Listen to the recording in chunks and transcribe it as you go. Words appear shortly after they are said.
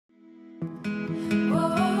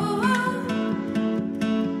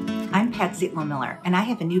Cat Zietlow Miller, and I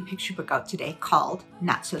have a new picture book out today called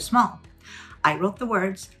Not So Small. I wrote the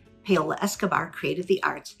words, Paola Escobar created the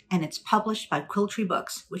art, and it's published by Quiltree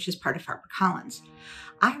Books, which is part of HarperCollins.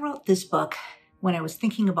 I wrote this book when I was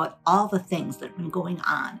thinking about all the things that have been going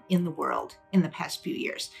on in the world in the past few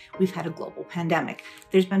years. We've had a global pandemic.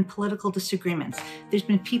 There's been political disagreements. There's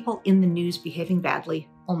been people in the news behaving badly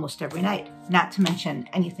almost every night, not to mention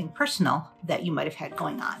anything personal that you might have had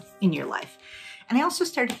going on in your life. And I also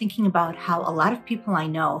started thinking about how a lot of people I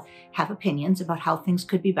know have opinions about how things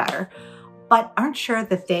could be better, but aren't sure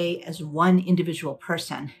that they, as one individual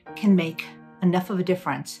person, can make enough of a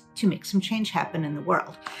difference to make some change happen in the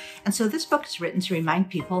world. And so this book is written to remind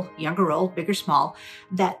people, young or old, big or small,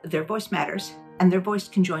 that their voice matters and their voice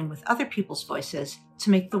can join with other people's voices to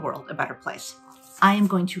make the world a better place. I am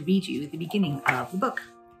going to read you the beginning of the book.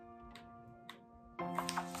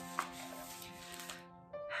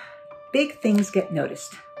 Big things get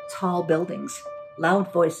noticed. Tall buildings,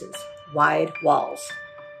 loud voices, wide walls.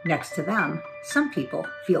 Next to them, some people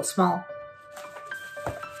feel small.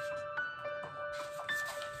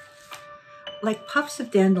 Like puffs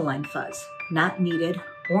of dandelion fuzz, not needed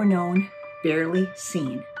or known, barely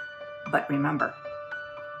seen. But remember.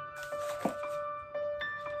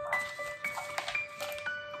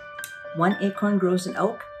 One acorn grows an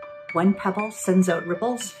oak, one pebble sends out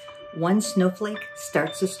ripples, one snowflake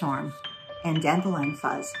starts a storm, and dandelion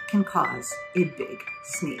fuzz can cause a big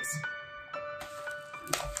sneeze.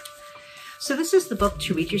 So this is the book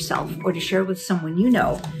to read yourself or to share with someone you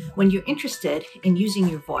know when you're interested in using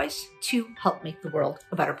your voice to help make the world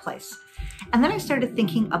a better place. And then I started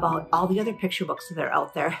thinking about all the other picture books that are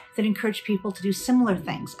out there that encourage people to do similar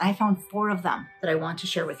things. I found 4 of them that I want to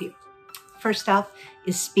share with you. First up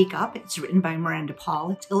is Speak Up. It's written by Miranda.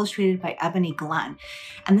 It's illustrated by Ebony.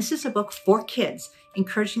 And this is a book for kids,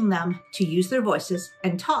 encouraging them to use their voices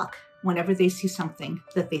and talk whenever they see something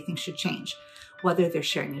that they think should change. Whether they're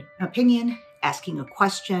sharing an opinion, asking a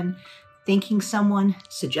question, thanking someone,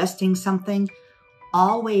 suggesting something,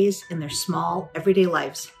 all ways in their small, everyday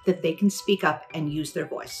lives that they can speak up and use their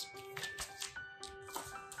voice.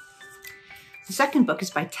 The second book is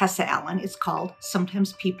by Tessa. It's called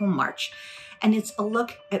Sometimes People March, and it's a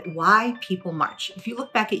look at why people march. If you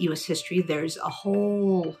look back at U.S. history, there's a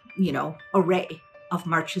whole, array of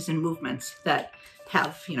marches and movements that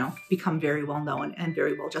have, become very well known and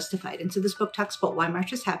very well justified. And so this book talks about why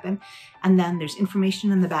marches happen. And then there's information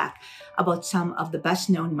in the back about some of the best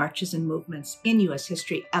known marches and movements in US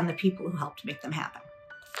history and the people who helped make them happen.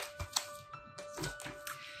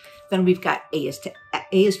 Then we've got A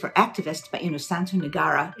is for Activist by Innosanto,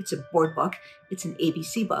 Nagara. It's a board book. It's an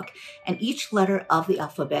ABC book. And each letter of the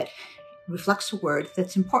alphabet reflects a word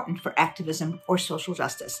that's important for activism or social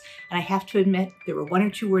justice. And I have to admit, there were 1 or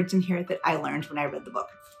 2 words in here that I learned when I read the book.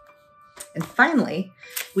 And finally,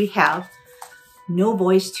 we have No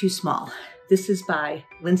Voice Too Small. This is by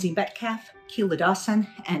Lindsay, Metcalf, Keila, Dawson,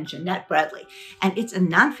 and Jeannette. And it's a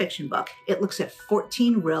nonfiction book. It looks at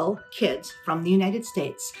 14 real kids from the United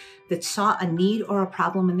States that saw a need or a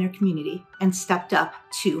problem in their community and stepped up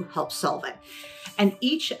to help solve it. And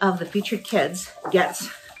each of the featured kids gets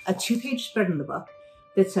a 2-page spread in the book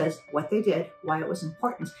that says what they did, why it was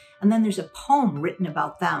important. And then there's a poem written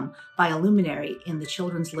about them by a luminary in the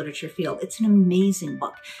children's literature field. It's an amazing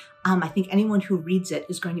book. I think anyone who reads it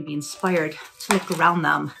is going to be inspired to look around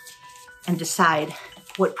them and decide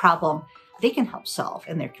what problem they can help solve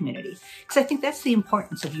in their community. Because I think that's the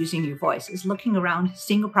importance of using your voice, is looking around,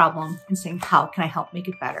 seeing a problem and saying, how can I help make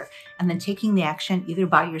it better? And then taking the action either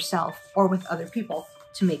by yourself or with other people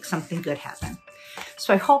to make something good happen.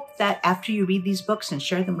 So I hope that after you read these books and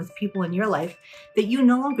share them with people in your life, that you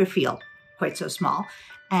no longer feel quite so small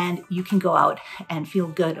and you can go out and feel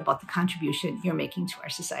good about the contribution you're making to our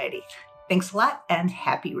society. Thanks a lot and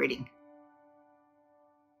happy reading.